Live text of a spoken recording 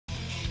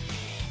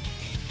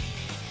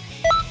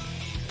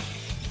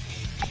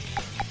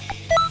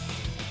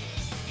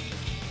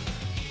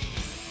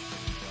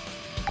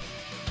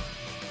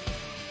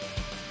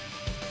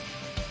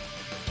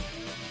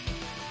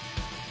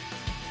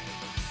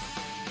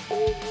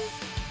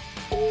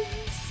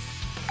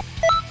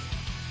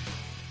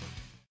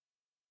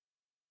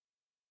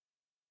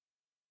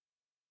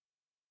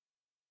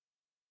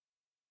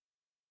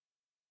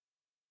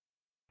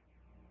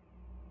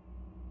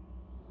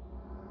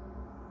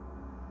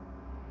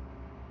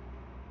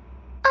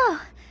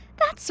Oh,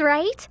 that's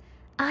right.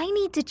 I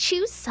need to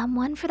choose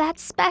someone for that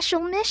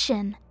special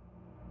mission.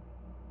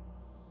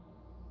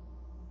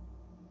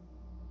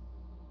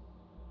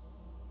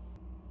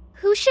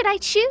 Who should I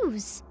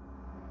choose?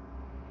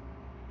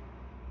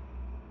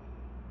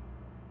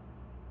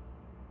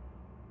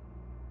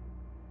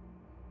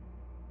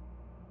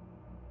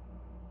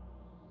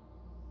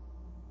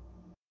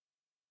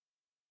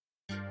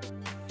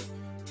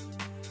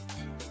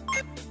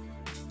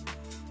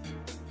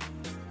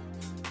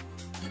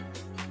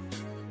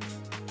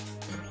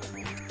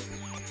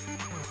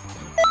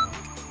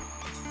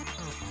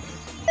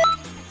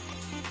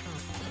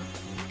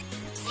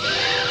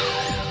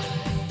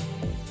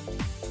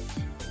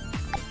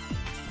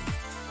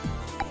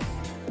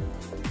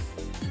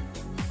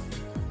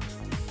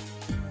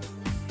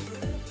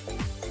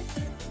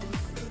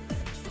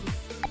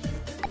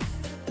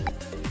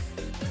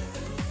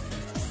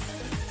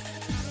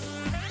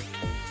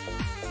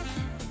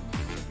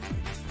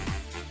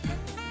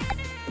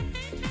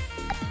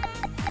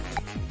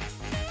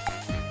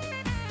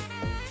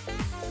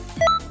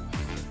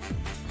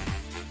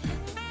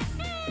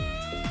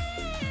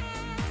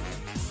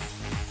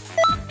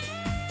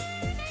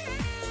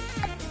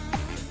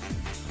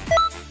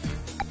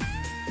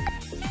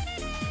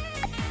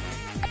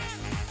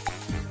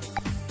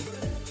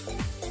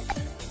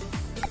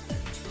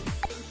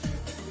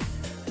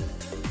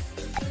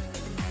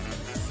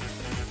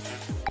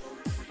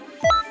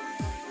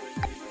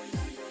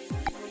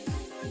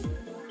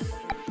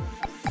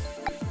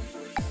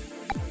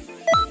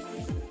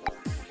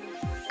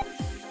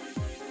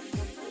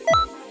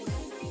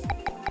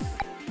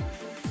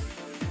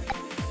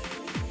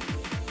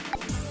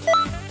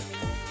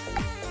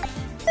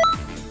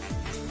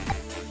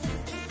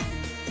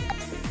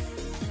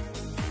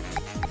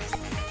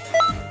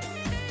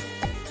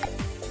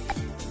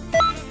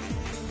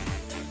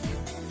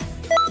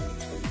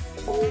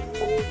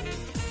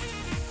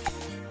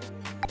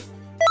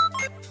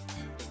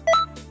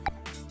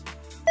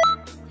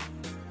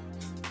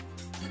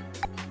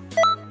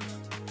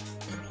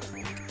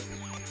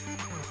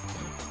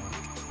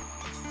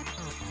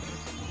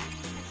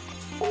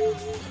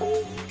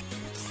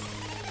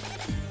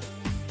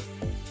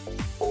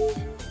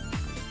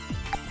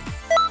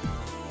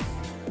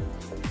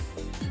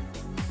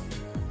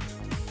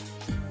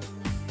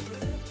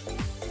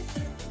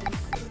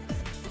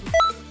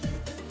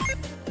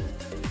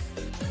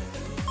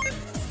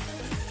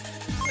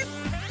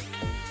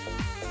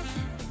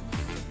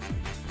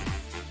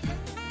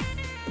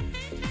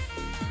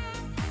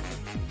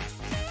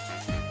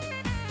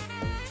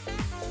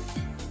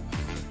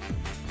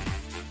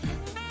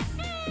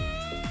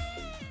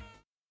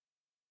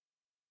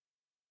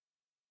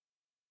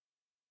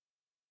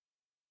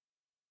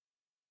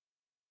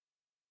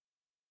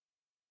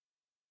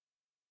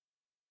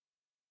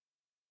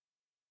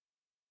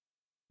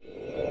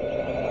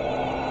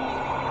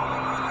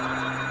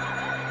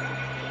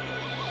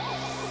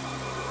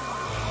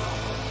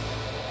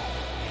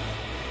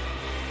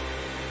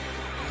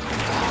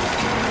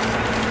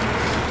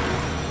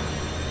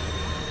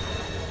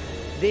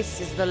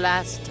 This is the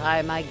last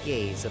time I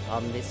gaze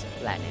upon this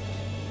planet.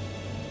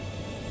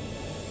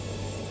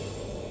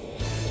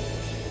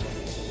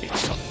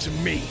 It's up to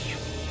me.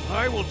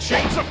 I will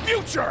change the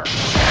future!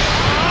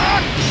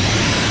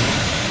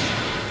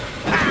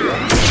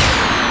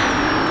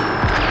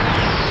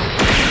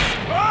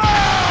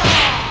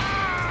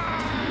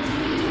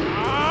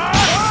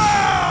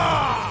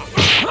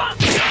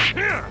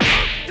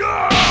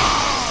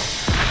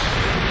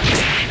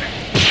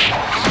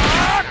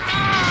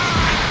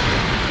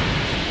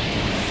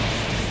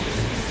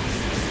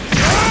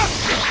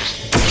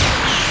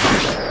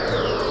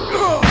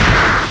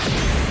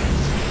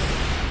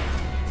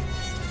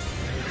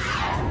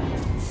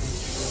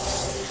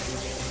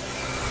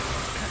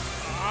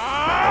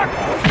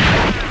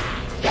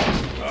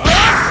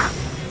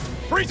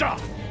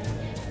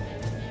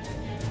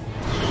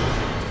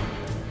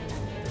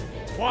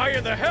 Why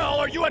in the hell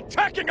are you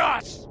attacking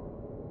us?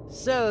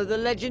 So the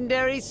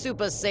legendary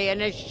Super Saiyan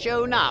has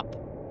shown up.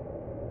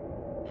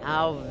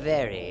 How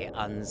very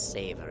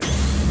unsavory.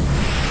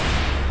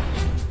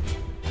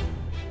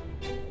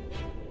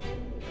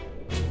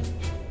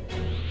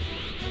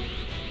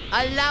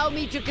 Allow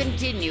me to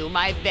continue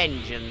my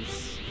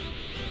vengeance.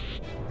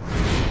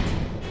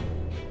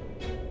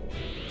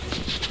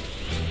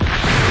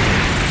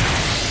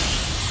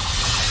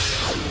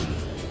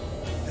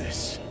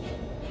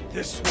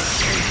 This will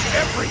change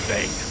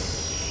everything!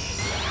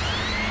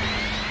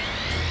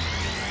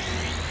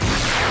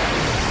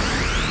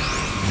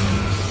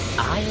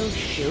 I'll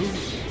show you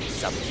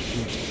some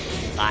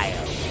beautiful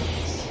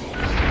fireworks.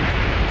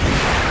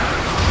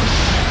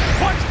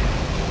 What?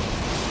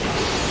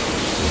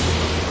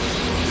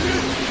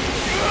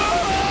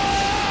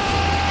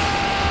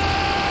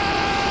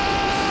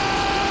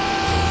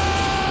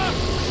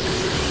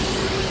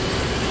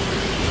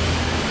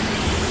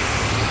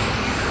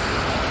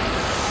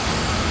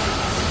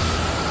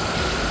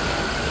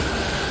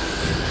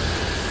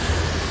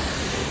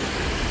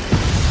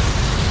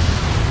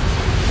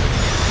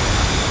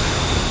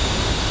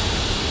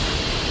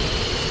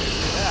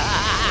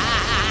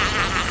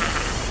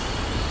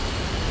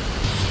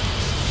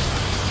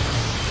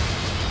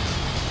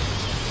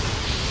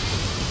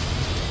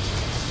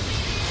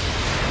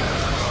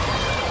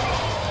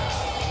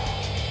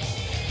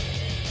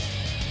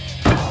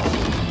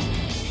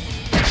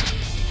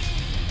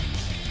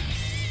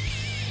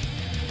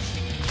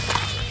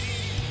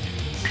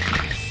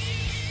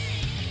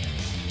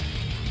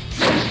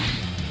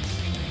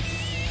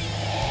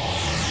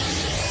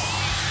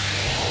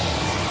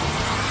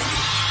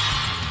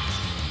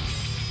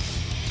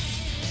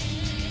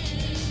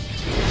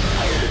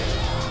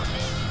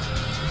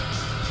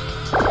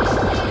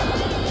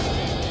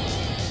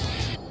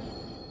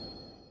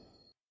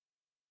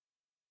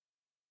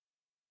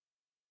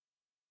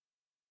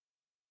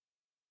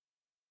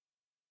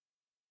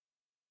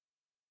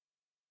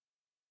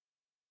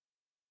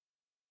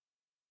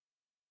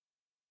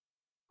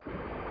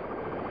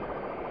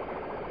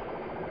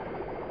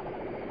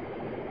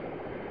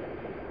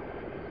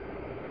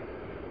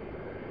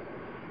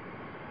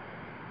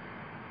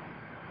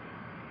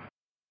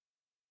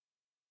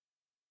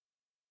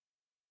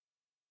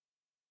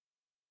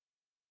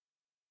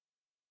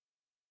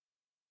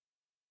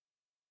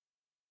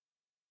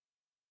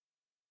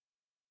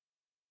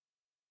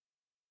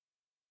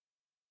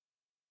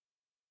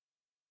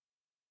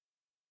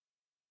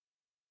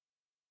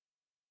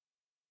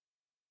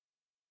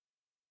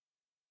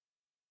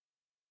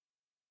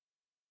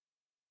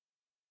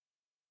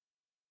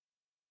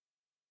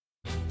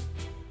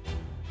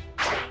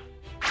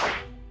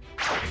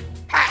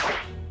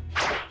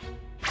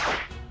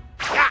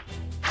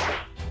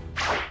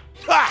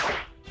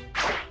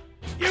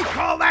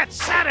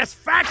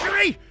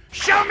 victory?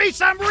 Show me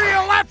some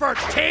real effort,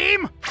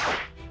 team!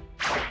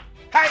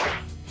 Hey!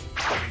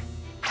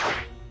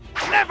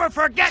 Never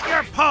forget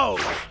your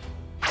pose!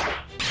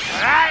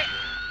 Alright?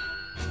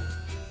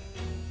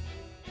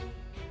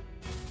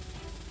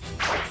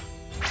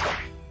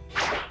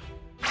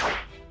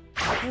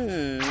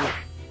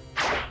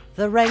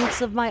 The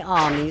ranks of my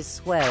armies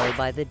swell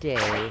by the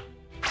day.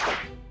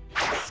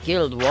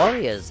 Skilled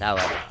warriors,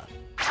 however,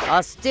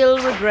 are still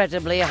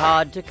regrettably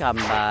hard to come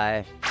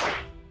by.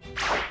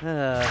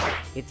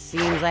 It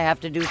seems I have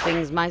to do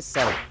things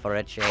myself for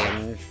a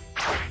change.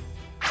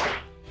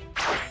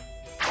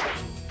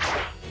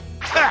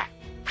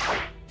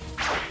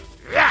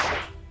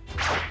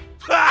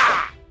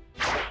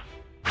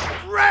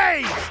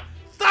 Raise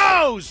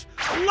those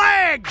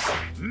legs,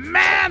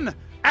 man,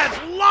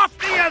 as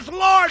lofty as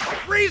Lord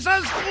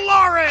Frieza's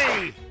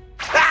glory!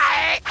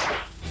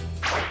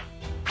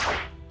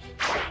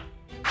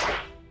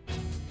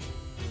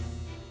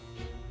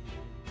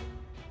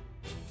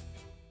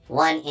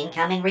 One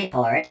incoming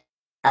report.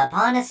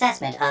 Upon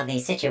assessment of the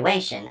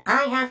situation,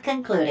 I have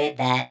concluded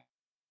that...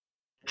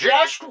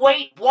 Just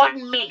wait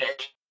 1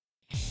 minute.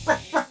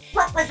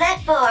 What was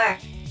that for?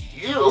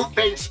 You've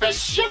been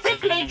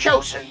specifically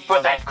chosen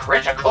for that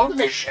critical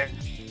mission.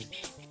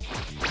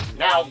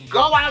 Now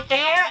go out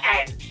there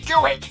and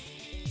do it!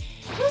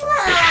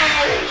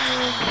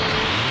 Why?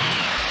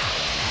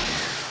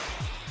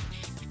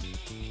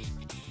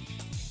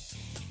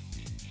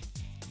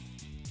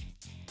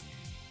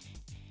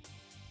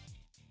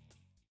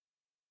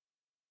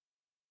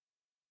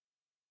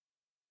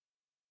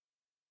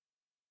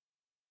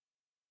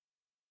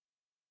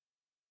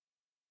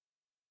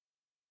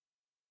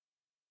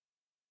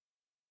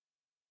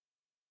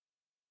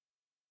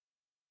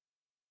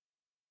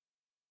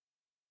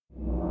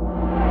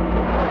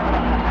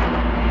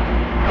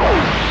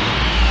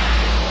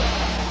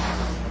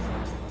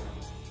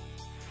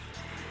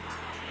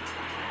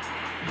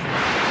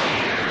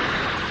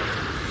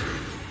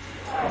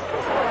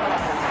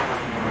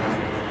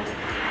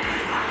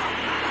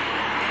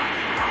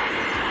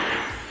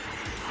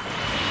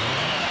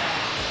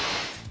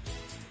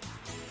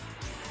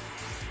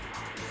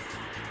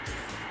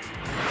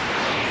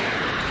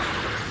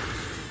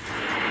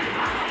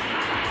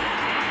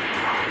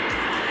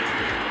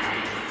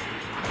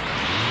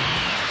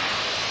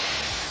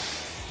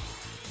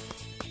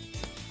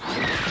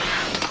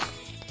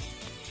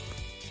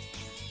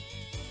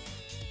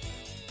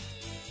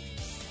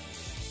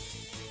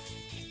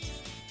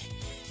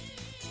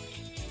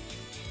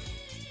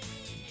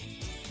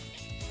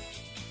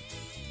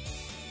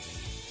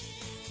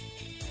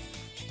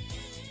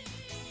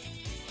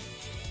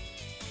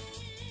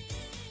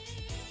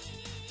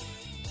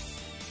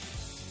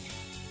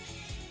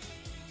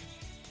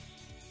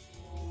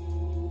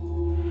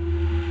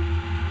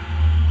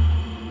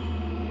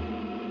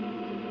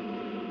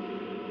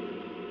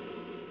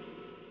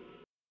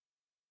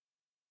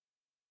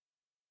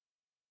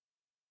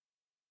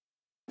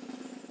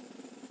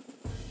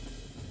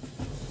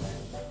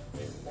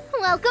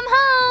 Welcome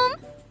home!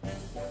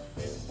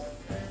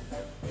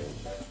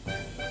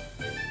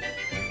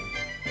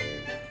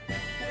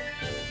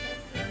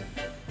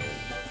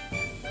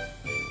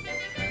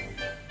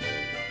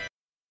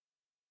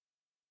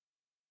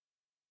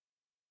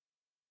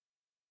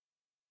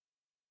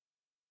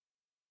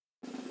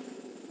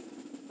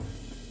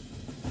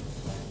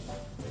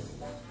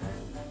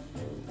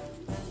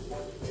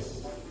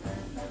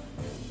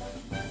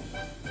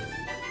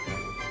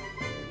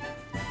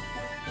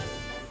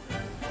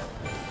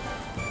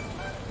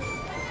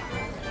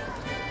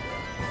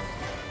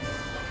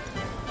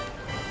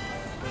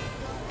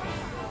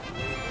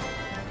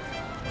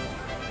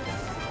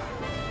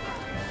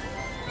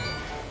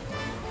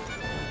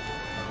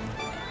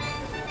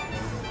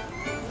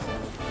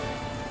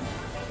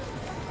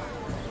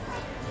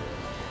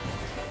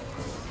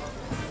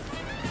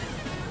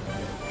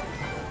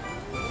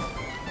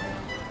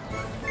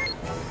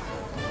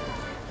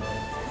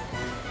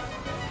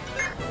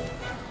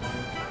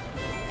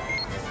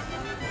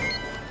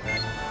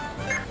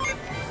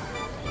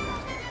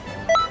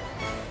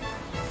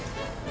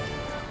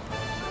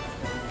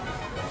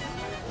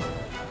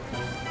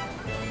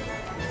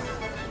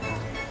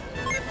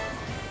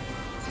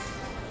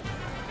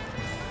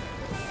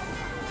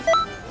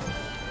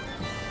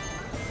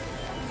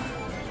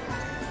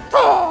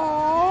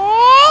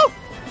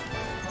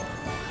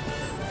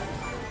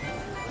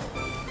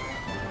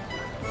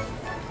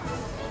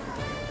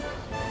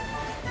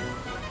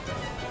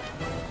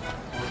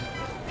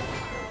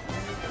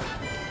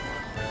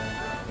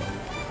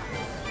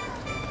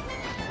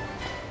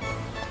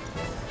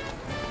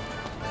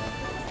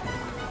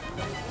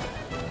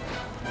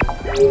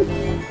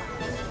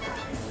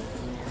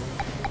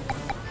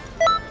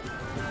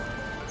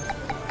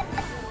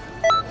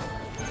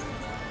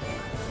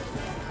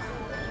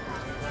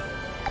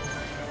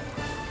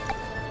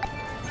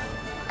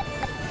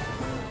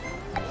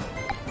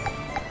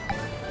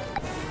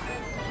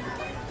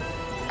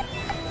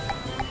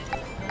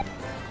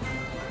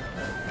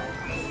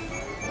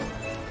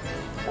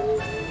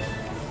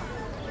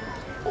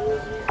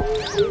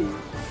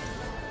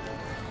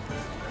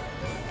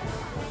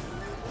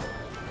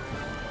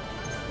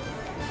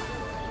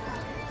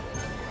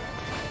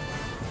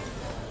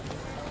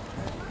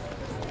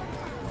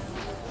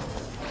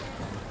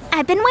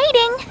 I've been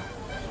waiting.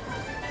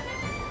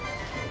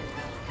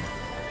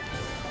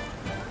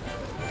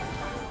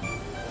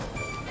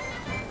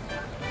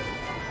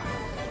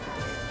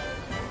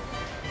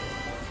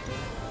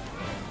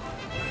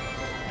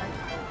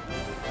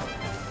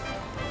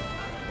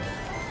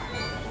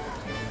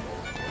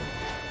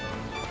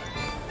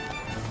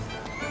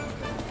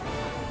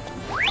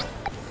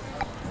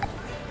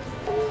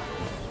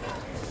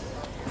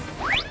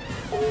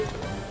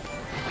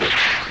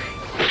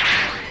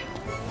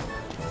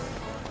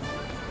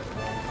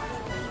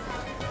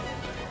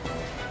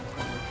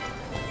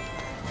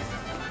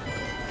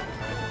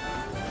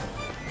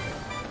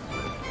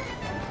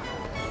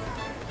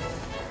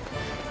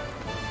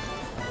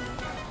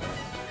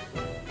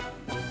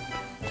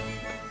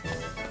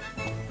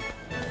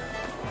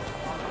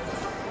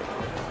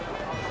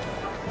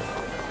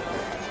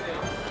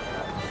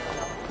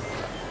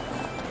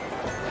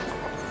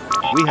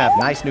 We have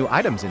nice new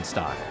items in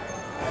stock.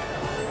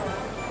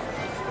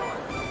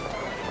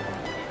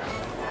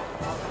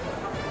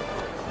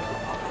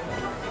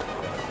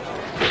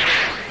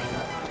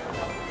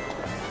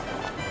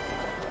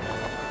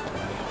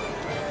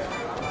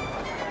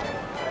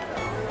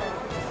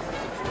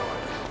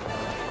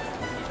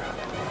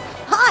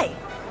 Hi!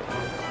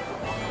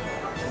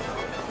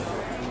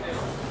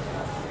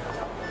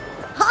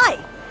 Hi!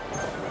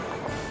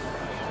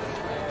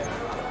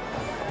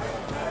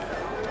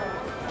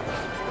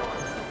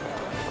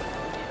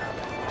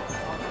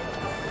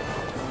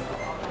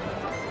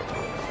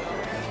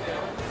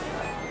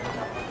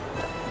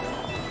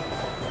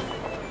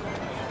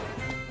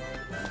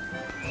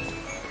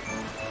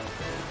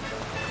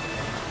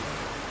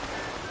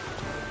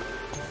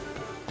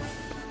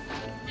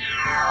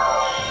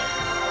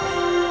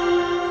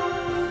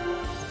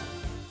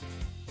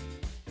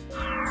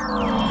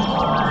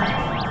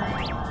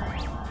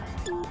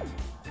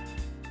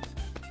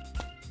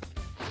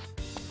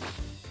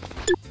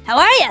 How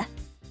are ya?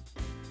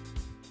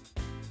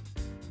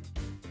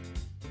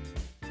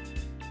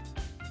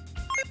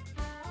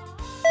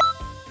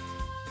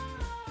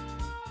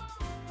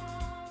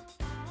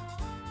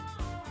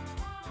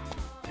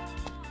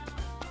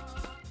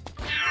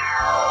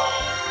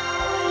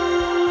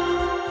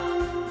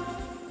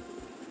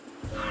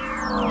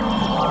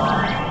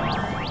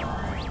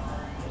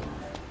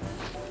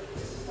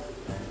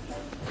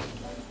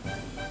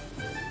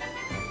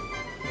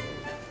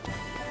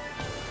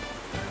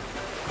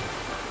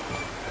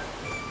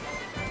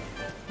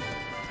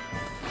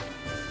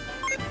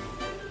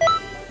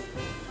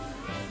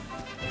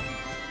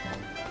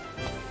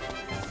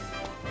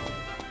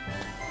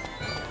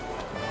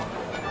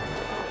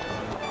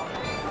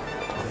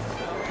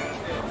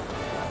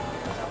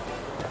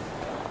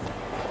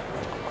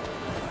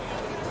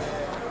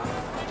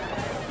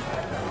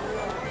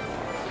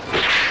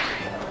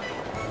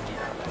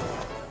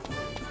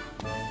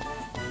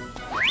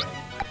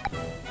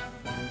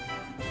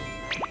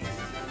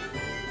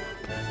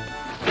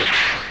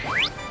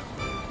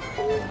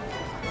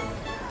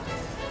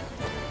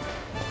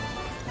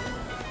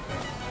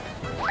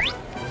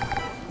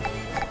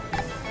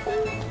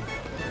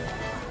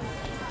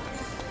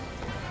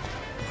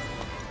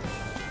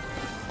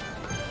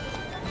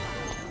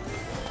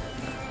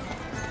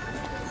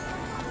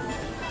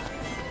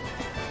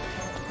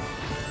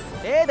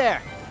 Hey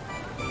there!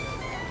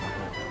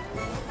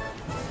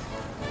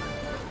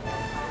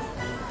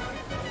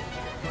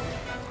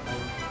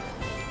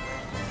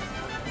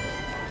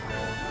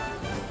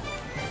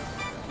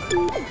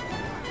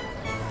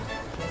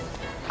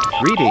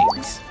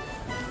 Greetings.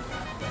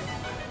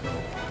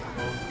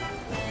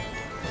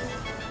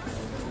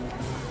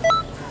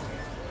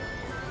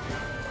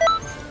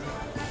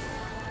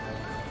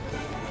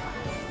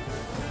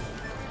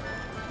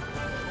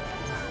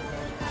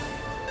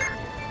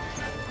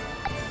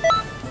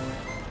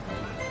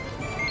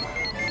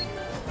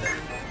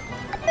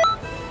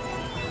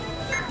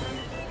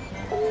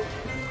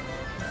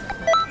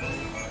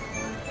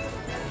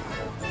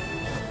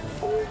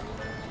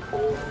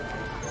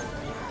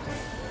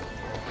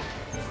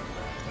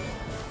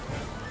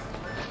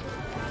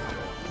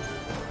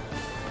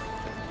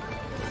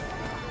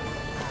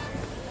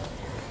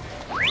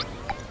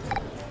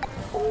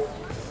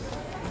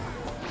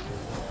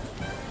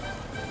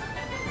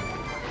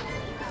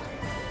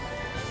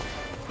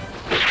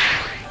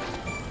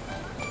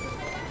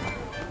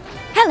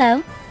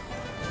 Hello.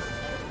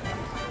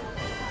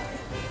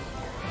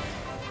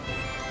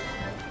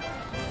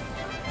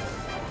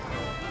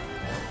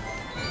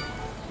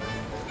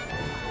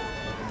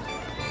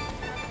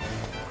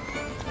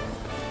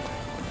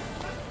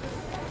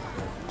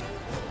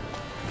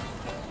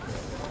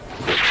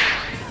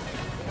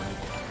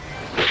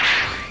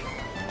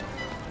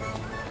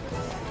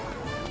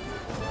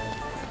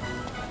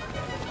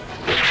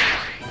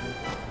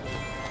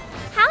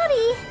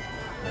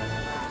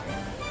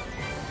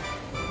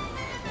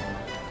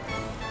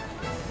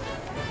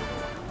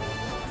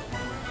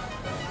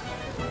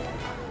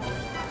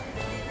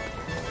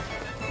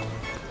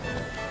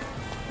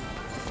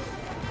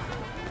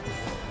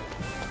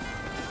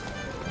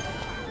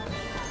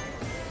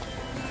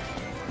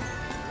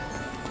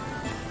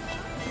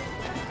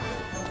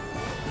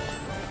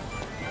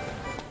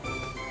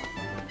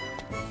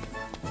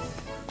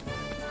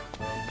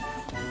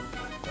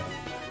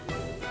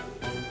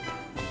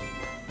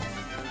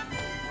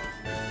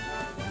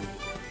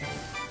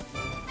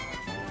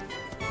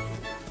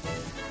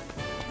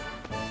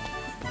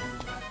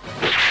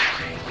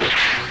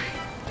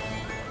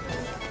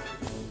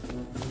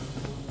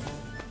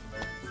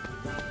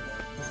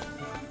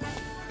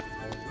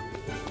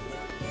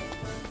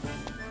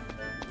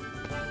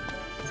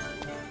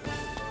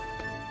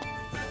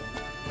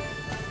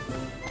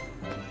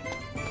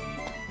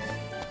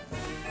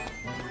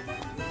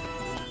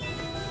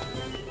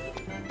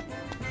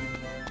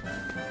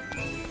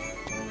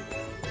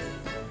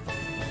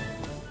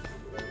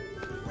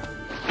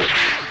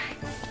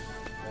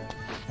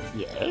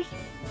 Yes?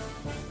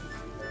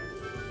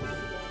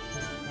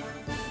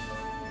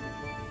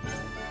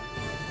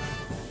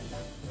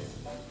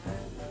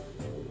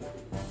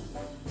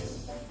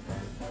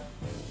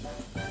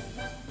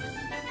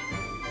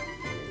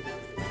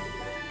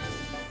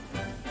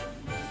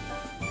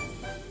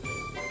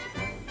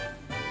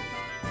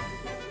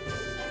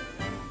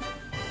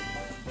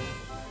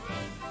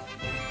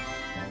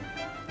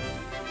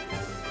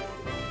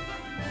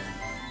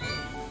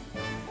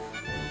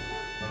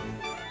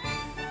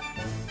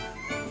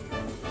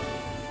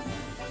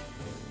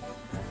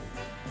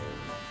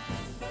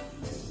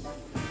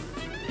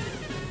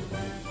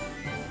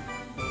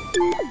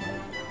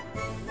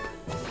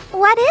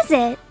 What is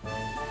it?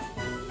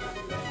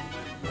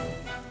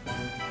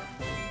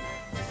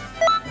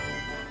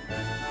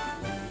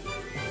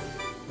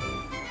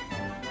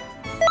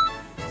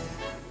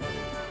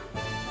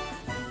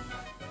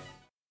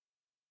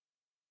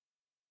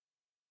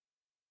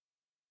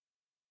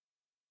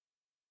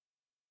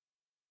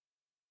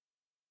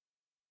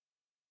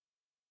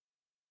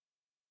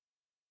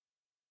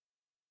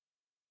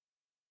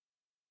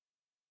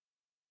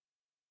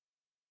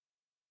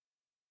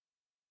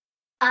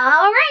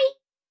 All right.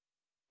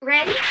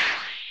 Ready?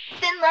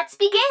 Then let's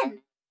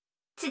begin.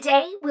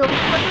 Today, we'll be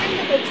covering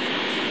the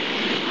basics.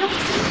 You'll be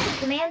seeing some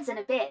commands in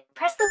a bit.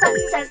 Press the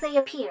buttons as they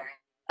appear.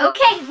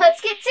 Okay, let's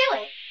get to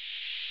it.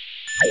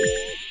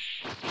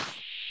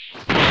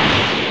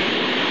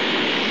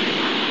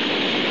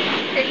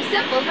 Pretty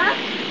simple, huh?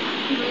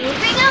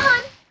 Moving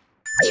on.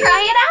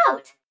 Try it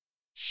out.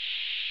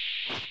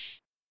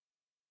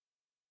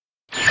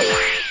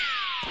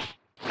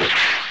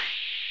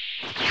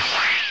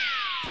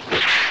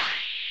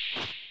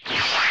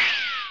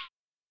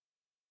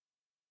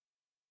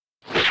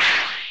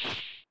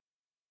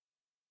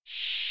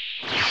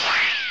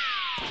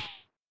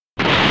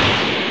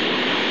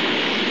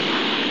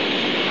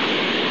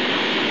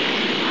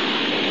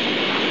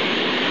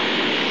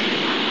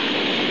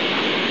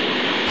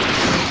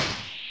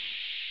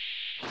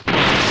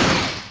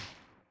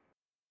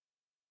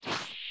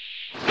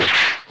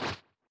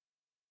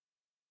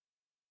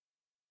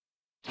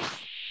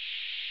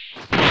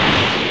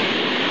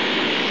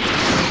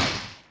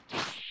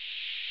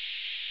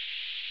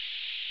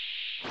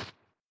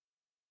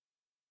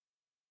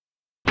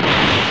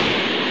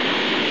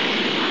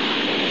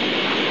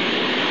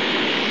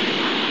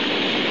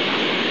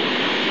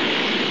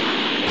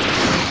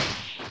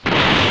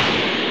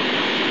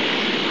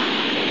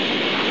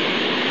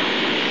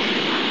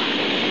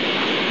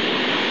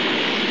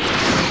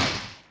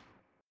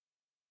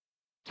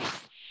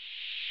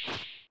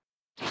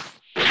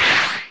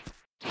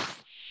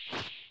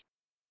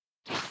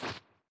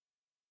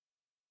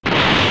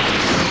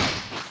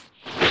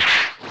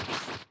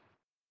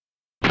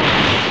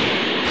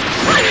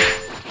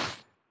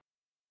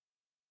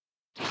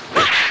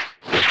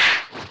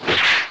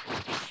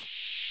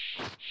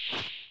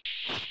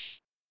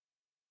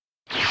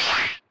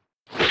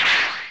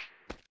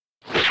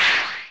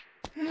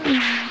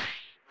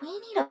 We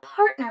need a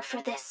partner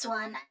for this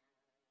one.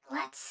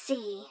 Let's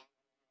see.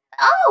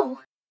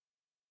 Oh!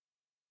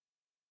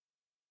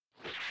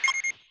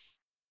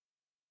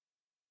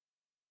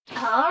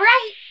 All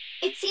right.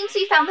 It seems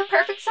we found the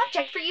perfect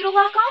subject for you to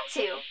lock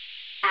onto.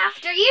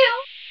 After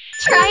you.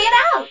 Try it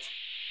out.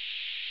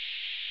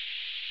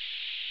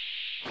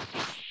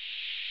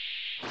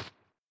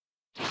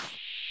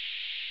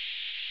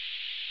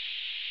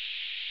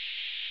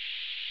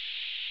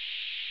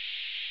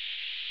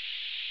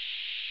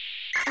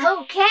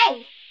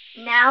 Okay,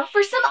 now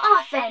for some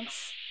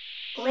offense.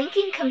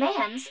 Linking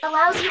commands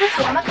allows you to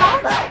form a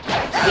combo.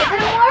 Give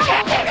it a whirl.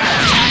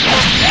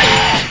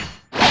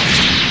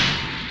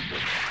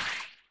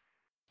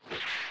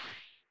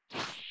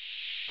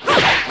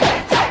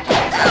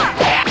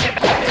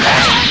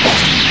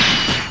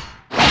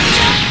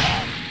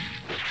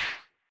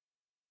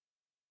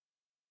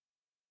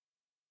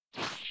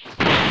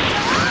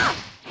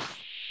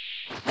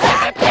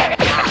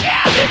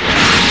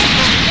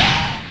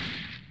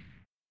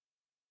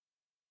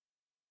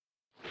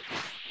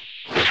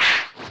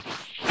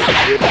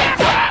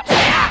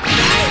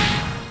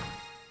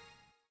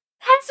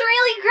 That's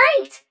really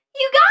great!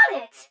 You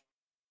got it!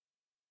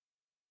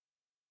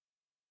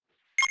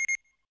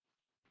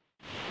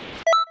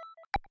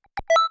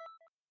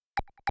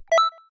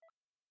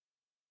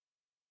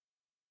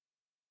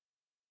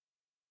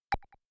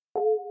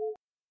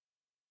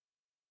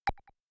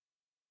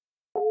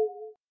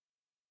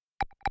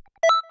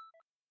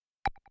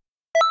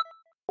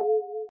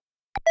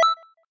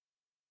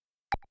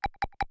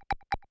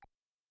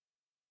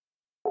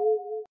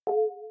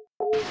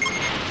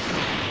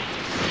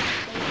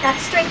 Got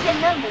strength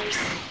in numbers.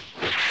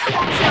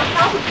 That's no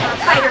problem for a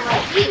fighter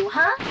like you,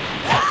 huh?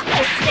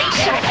 Just stay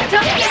sharp and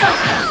don't give up!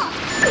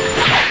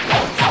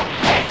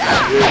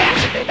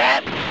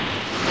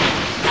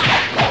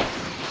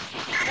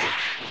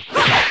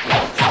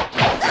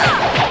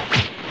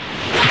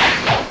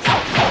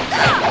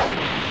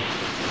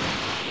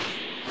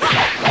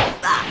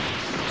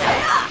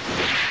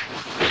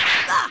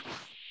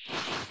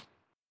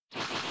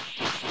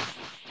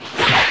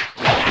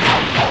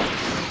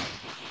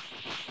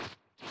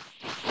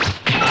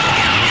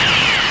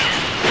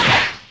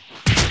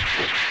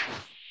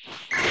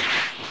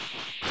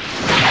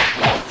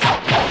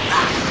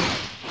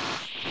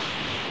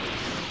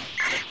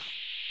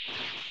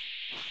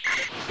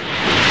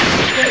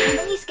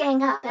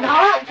 heating up, and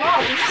all-out war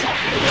leaves you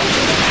creating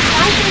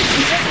 5 days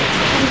in distance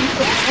between you and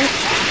the enemy.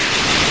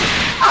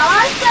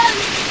 Awesome!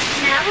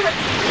 Now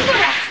let's clean the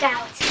rest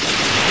out.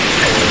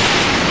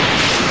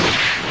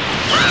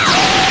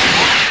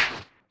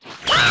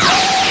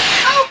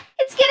 Oh,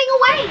 it's getting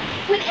away!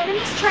 When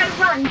enemies try to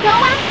run, go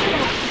after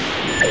them!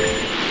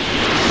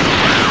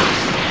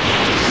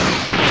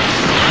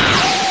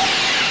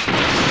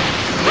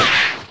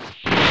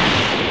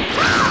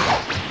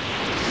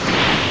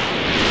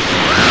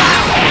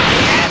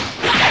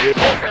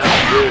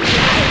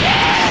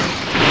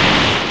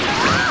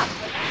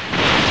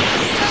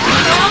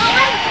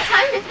 Alright,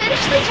 time to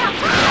finish the job.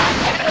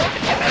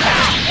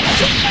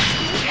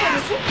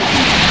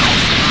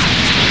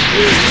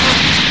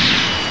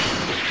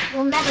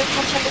 We'll never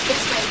catch up at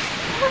this rate.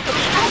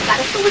 Luckily, I've got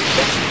a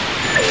solution.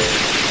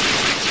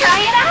 Try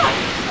it out!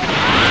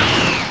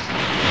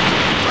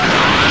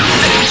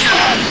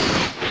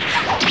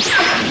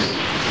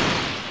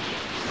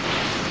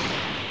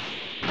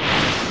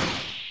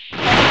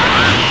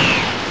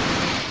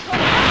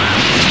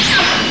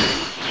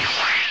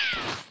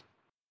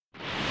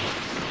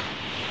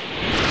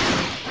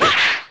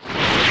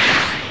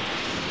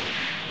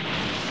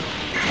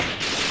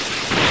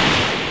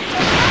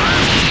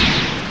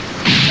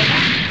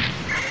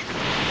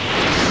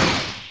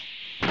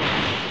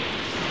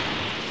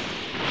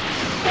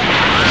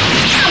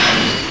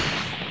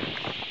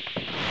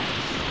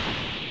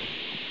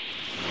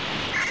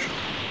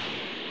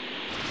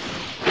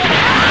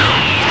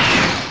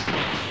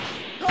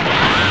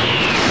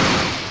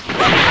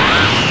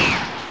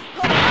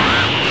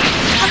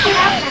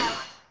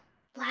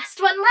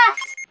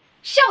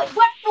 Show it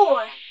what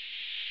for!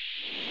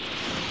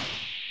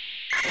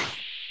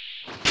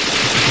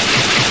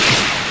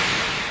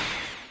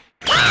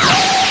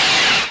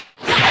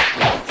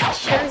 That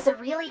sure is a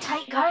really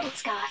tight guard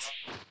it's got.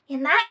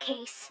 In that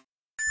case,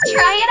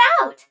 try it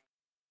out!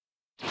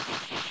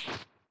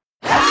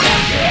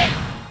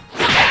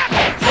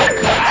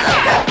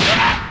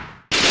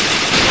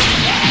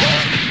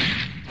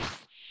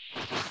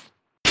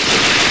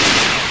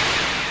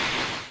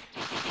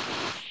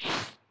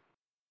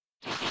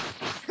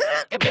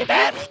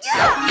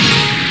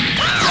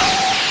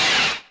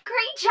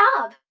 Great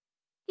job!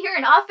 You're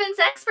an offense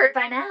expert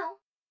by now.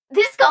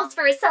 This calls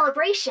for a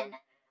celebration.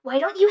 Why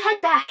don't you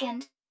head back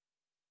and...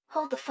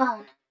 hold the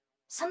phone.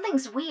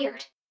 Something's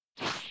weird.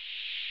 There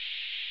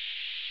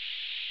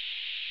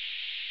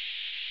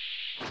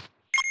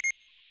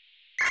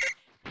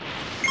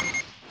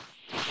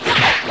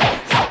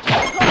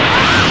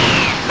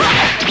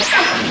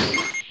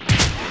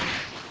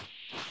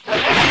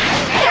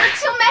are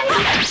too many!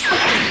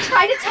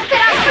 Try to tough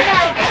it out for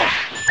now!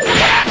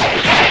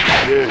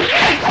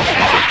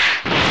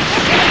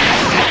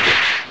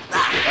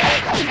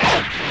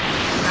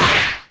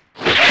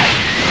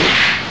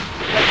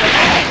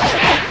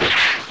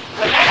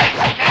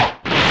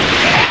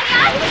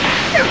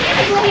 They're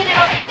really laying it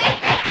on thick!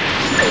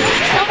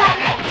 So bad.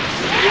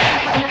 You don't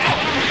have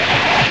enough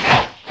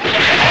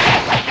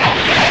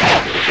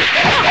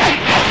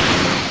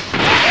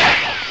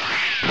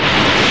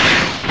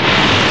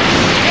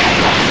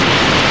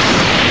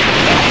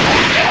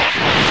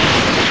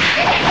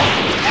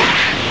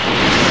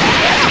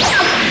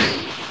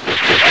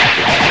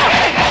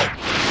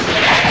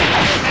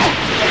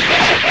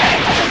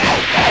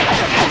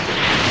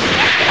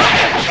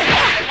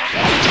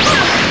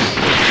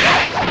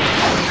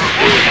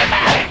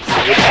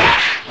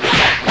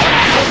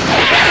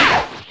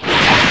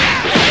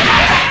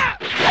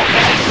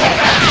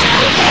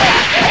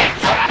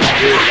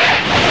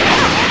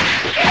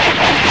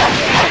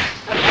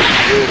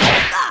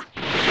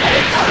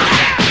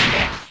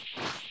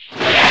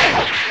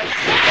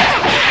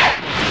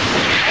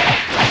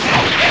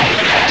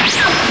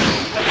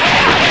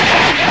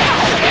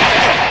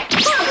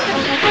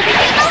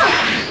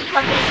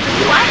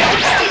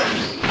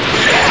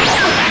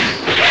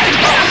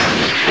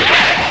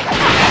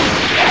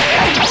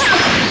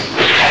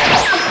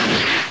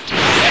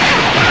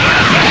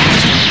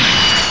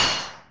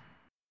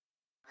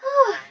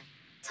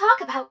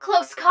Talk about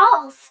close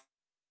calls!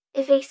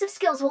 Evasive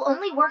skills will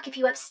only work if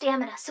you have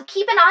stamina, so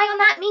keep an eye on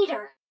that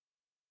meter.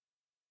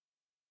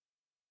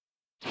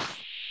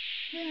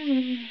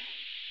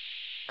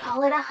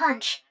 Call it a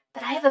hunch,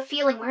 but I have a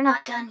feeling we're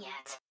not done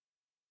yet.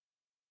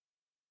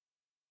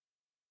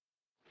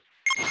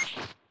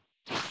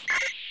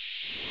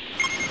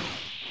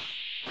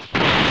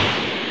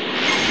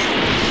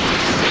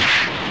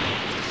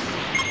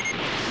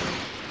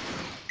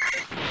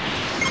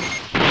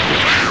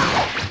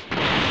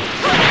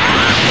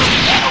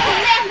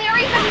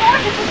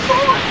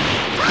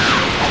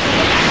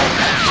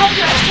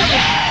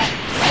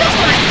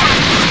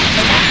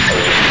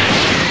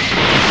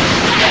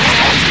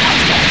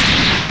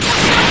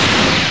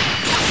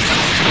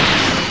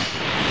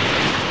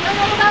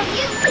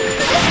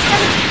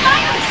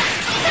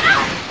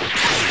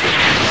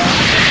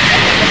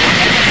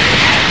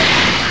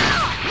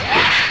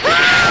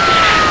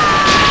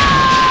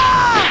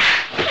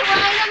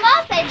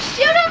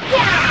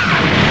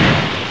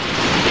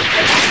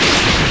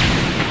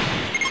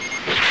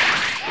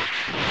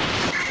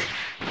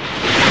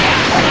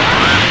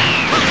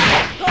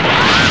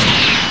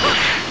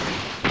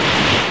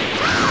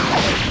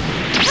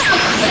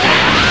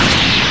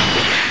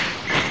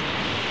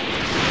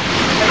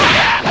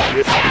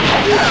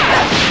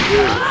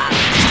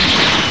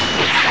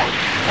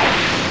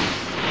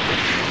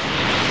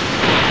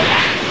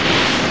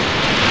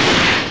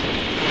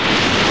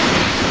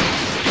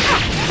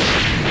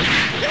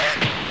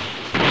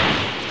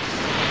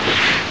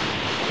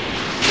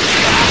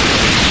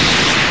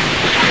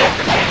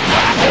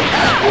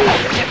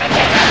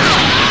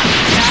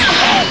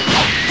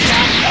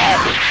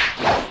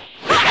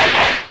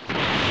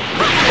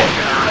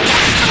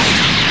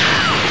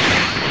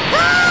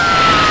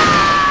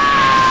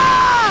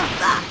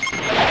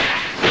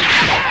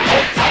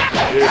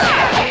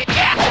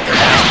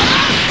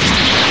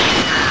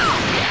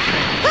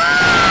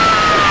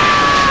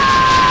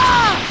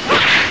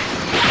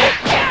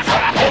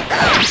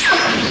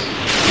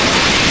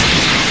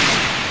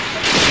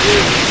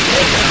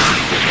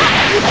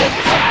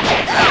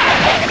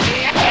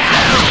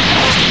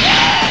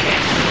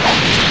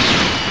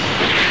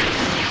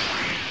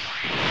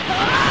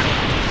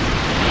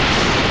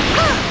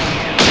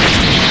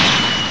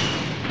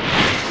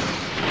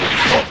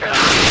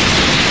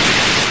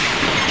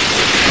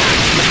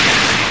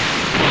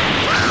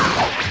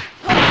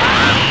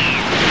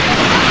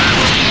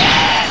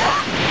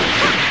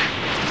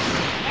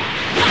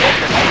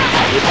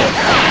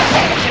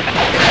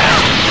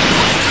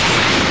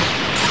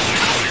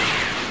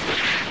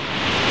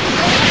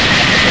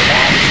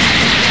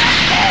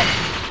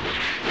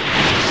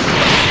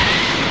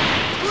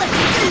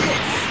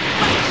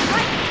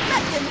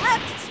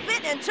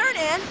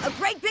 in a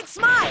great big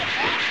smile.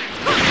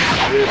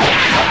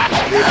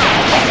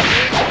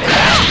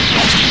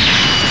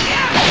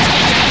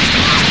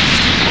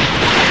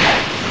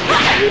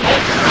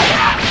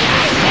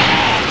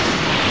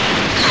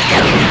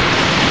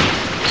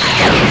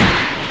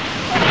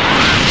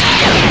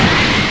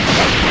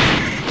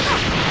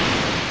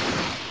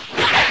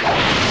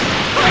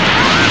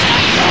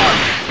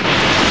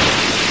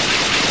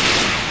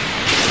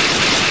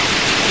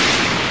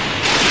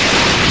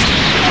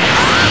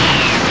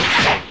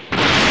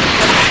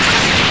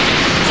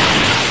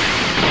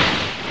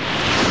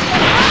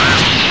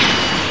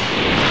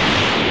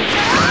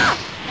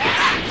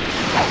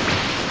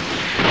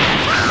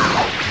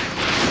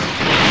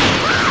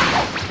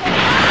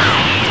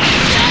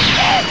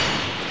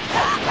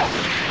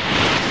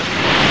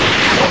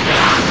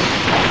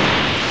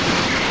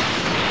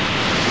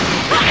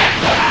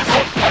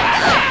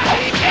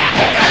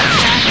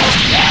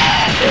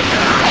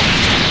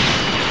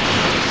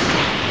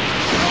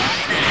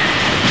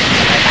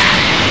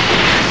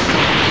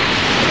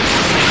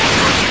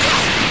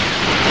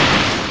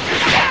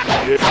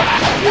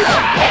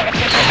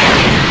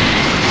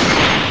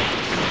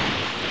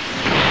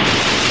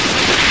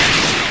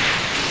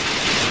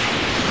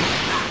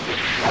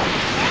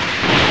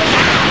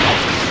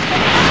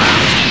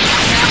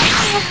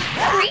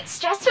 Great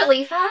stress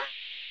relief, huh?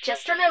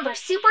 Just remember,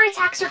 super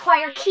attacks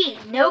require key,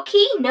 no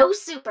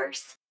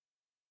supers.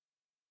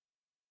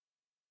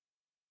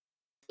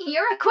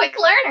 You're a quick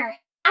learner.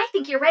 I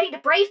think you're ready to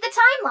brave the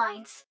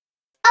timelines.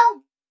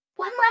 Oh,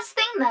 one last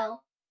thing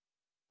though.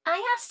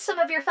 I asked some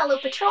of your fellow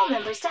patrol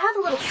members to have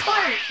a little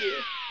spar with you.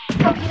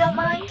 Hope you don't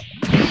mind?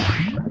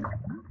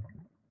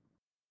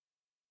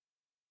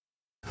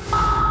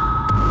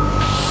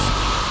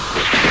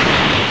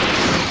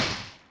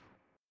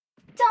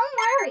 Don't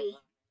worry.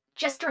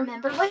 Just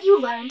remember what you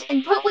learned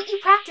and put what you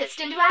practiced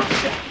into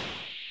action.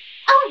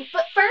 Oh,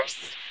 but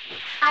first,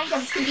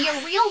 items can be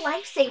a real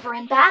lifesaver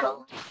in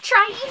battle.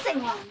 Try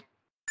using one.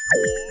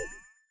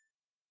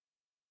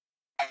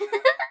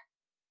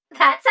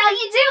 That's how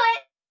you do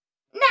it.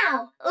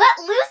 Now, let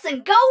loose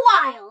and go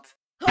wild!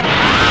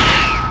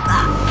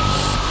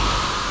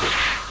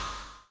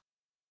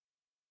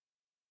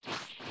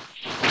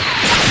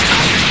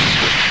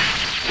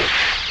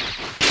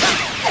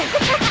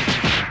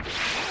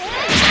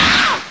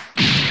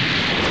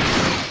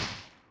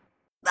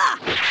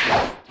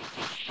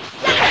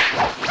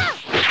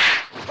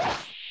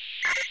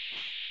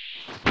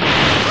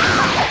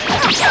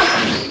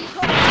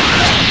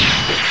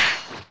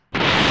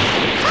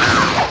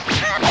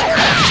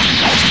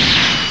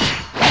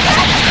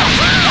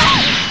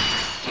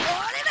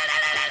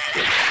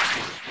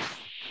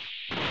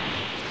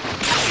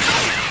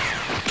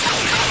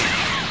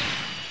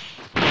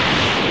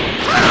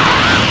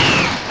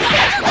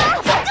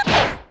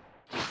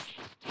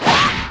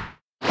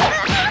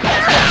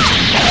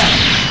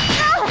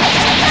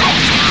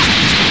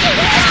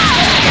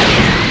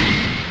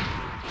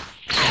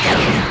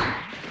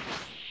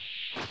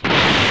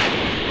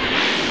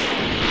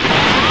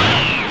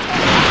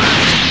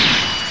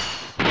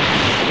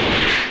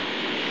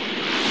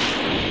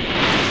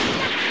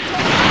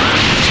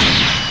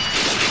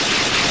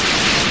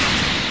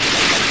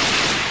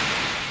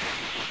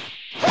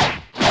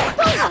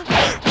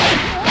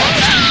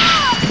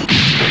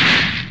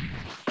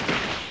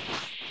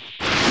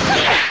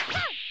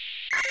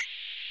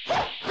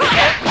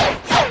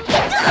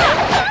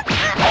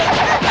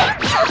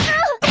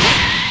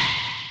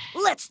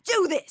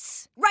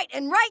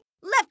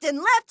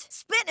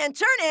 And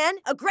turn in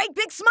a great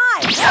big smile.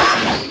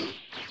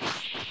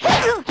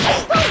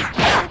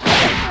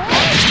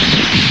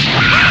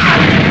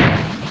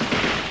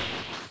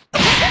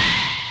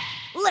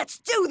 Let's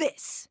do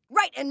this.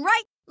 Right and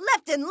right,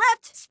 left and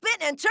left, spin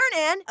and turn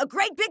in a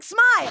great big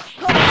smile.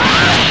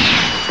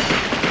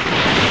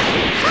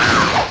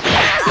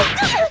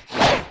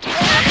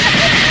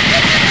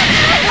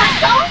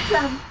 That's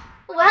awesome!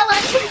 Well,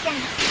 I'm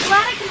convinced.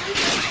 Glad I can leave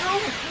control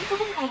in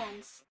capable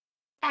hands.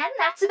 And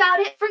that's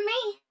about it for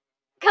me.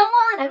 Come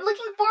on, I'm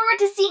looking forward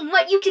to seeing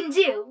what you can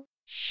do.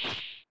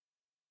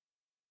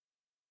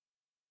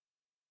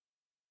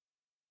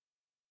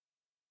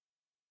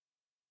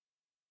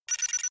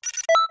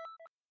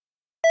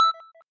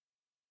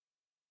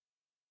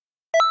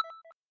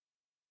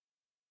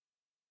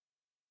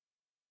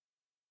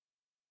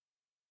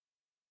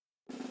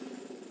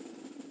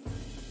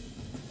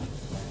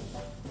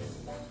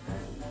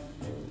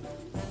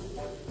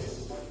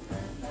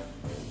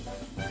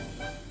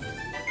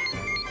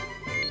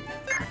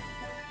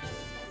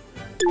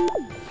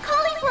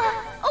 Cauliflower,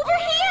 over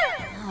here!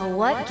 Oh,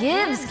 what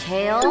gives,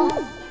 Kale?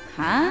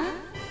 Huh?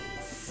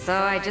 So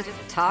I just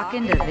talk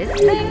into this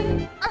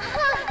thing?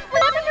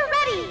 Whenever you're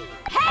ready!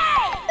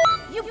 Hey!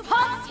 You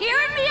punks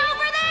hearing me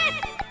over this?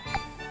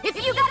 If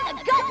you got the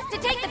guts to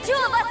take the two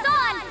of us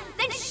on,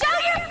 then show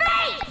your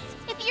face!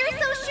 If you're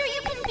so sure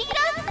you can beat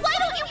us, why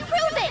don't you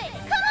prove it?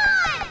 Come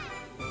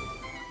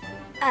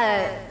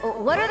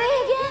on! What are they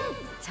again?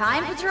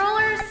 Time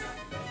patrollers?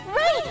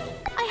 Right!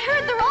 I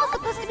heard they're all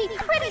supposed to be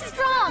pretty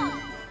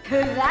strong.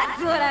 That's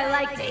what I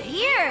like to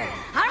hear.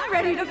 I'm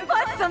ready to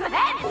bust some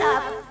heads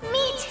up.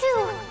 Me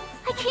too.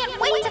 I can't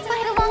wait to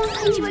fight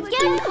alongside you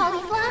again,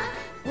 Caulifla.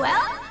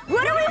 Well,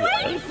 what are we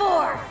waiting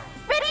for?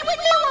 Ready when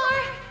you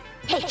are.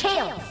 Hey,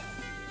 Kale.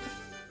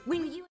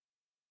 When you...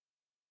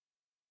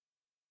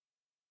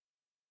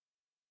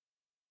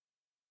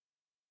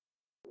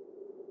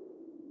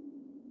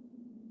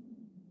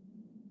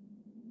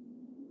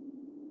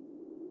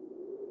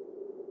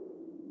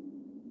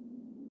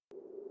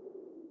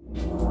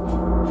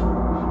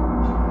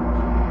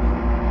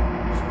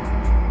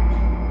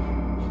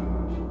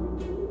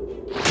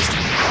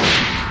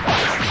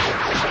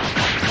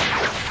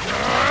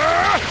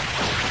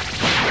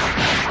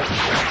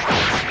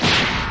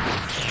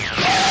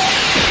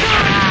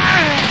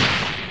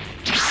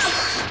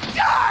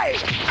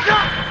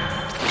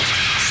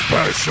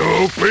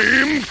 Special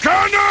beam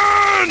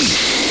cannon!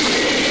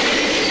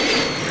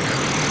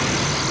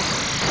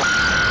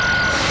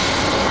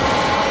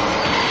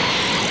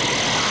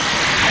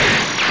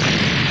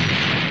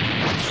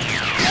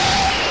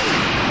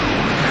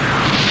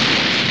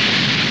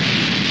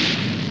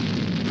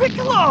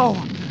 Piccolo!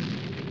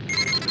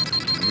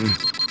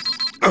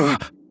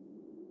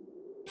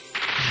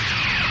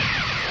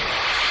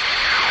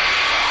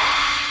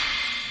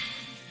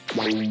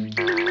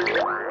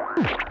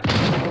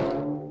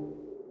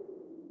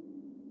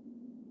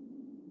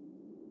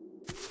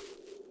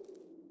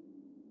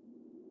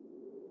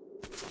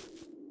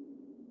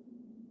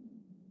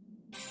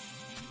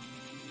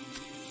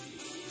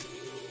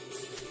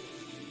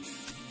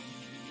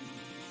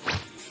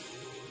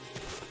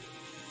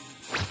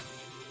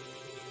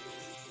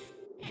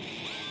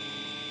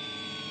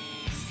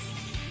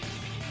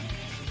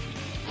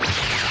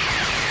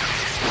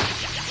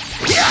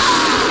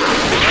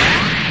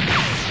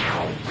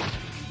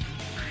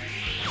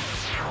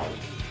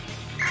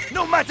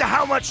 No matter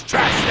how much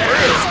trash there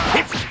is,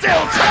 it's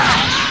still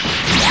trash!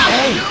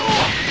 Hey,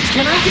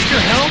 can I get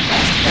your help?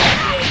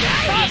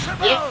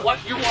 If what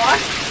you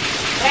want?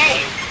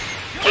 Hey,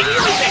 can you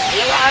even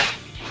hear us?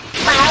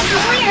 Loud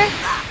and clear.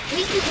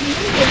 We can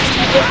communicate with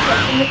you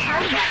in the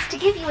time lapse to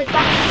give you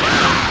advice.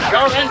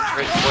 Your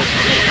entrance was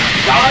really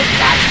darn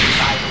flashy,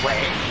 by the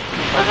way.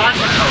 But I'm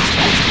supposed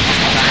to.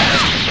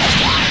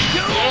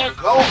 There,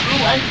 Goku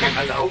and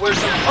Piccolo were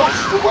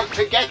supposed to work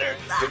together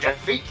to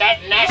defeat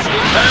that nasty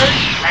bird,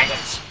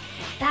 Raditz.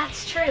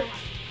 That's true.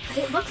 But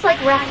it looks like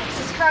Raditz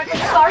is currently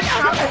far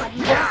stronger than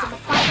he was in the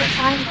proper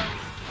timeline.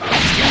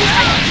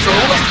 So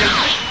let's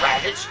defeat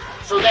Raditz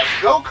so that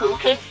Goku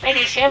can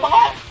finish him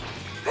off.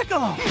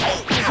 Piccolo!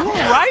 You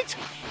alright?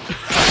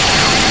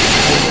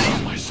 I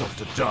allow myself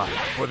to die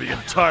before the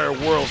entire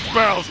world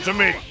bows to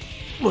me.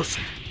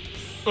 Listen,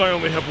 I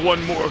only have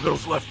one more of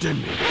those left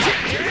in me.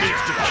 It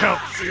needs to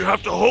count, so you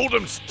have to hold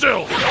him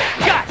still.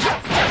 Gotcha!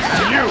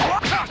 To you,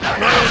 I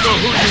don't know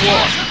who you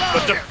are,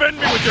 but defend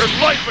me with your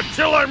life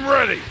until I'm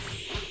ready.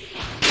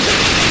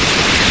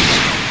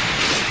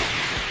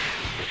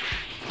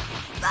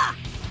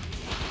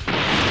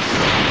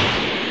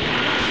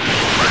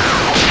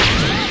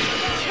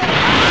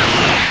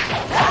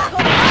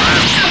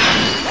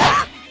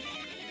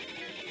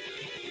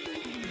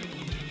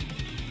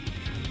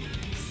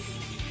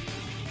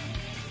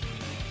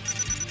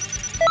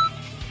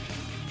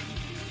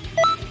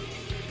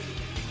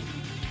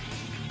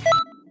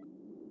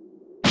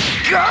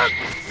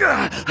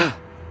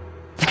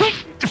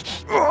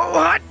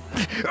 What?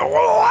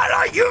 What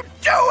are you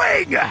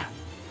doing?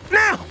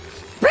 Now,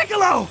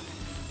 Piccolo,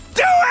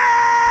 do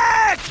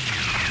it!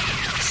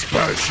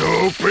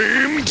 Special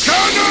beam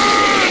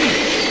cannon!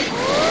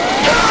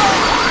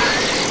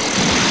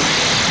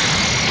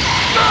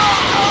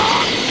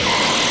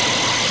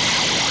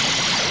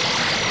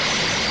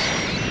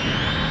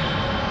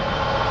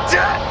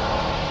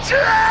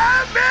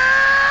 Damn it!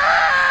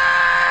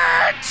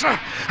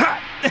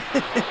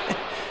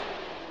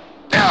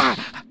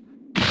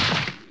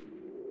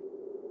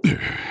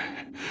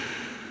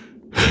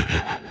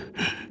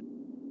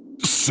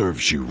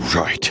 Serves you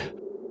right.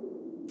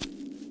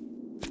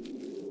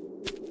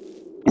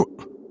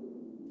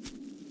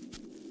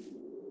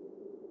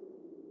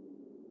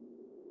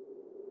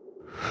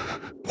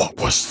 What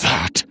was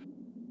that?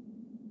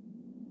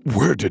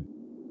 Where did...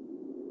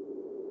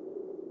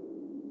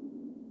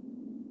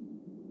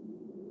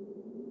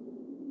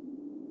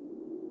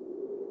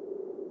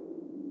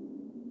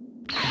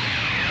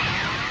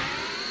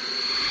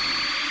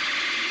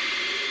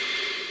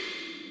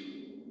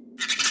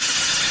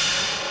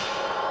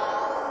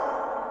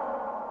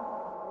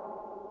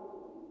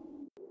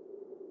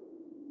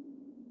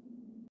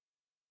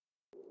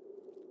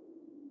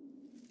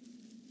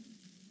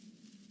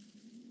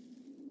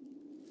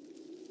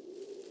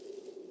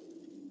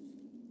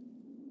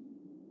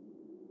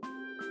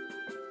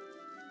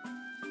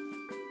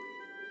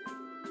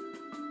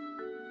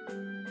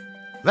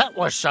 That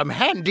was some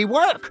handy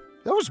work.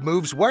 Those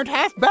moves weren't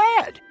half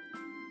bad.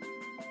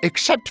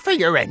 Except for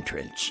your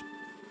entrance.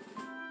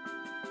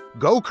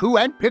 Goku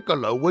and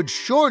Piccolo would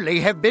surely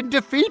have been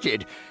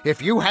defeated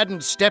if you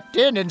hadn't stepped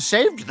in and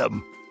saved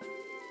them.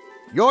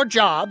 Your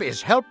job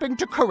is helping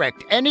to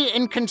correct any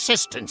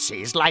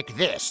inconsistencies like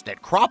this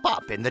that crop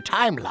up in the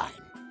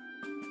timeline.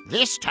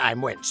 This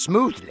time went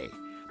smoothly,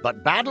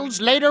 but battles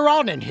later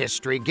on in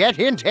history get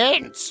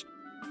intense.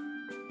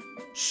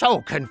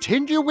 So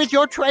continue with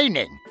your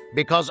training,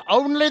 because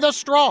only the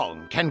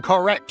strong can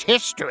correct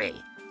history.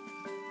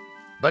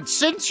 But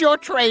since you're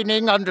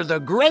training under the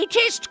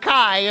greatest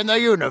Kai in the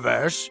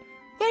universe,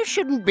 there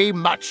shouldn't be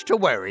much to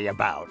worry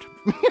about.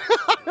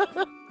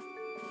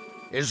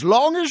 As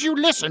long as you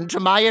listen to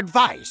my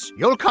advice,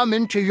 you'll come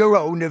into your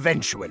own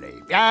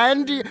eventually,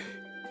 and...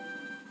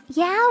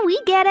 Yeah,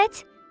 we get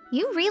it.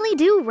 You really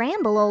do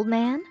ramble, old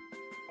man.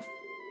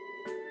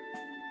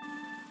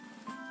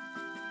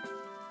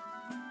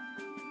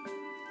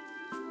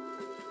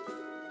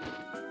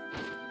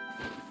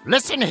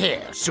 Listen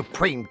here,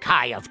 Supreme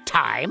Kai of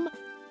Time.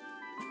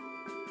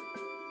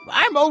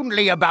 I'm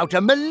only about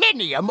a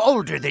millennium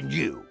older than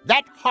you.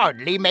 That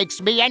hardly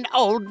makes me an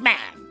old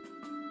man.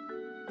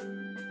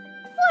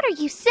 What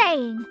are you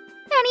saying?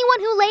 Anyone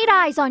who laid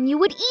eyes on you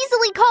would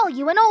easily call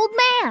you an old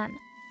man.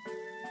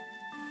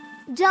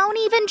 Don't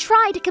even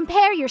try to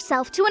compare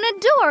yourself to an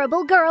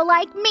adorable girl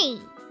like me.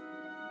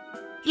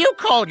 You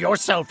call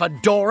yourself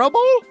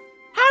adorable?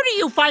 How do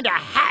you find a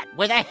hat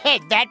with a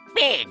head that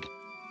big?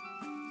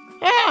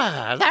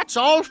 Ah, that's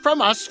all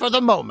from us for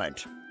the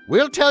moment.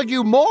 We'll tell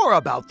you more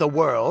about the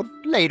world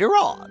later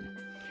on.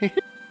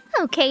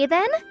 Okay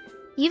then.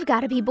 You've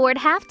got to be bored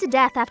half to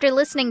death after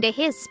listening to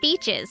his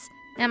speeches.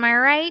 Am I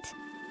right?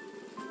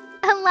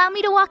 Allow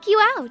me to walk you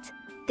out.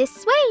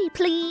 This way,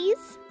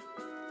 please.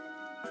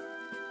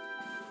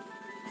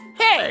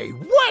 Hey,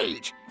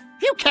 wait!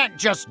 You can't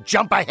just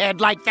jump ahead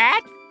like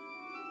that!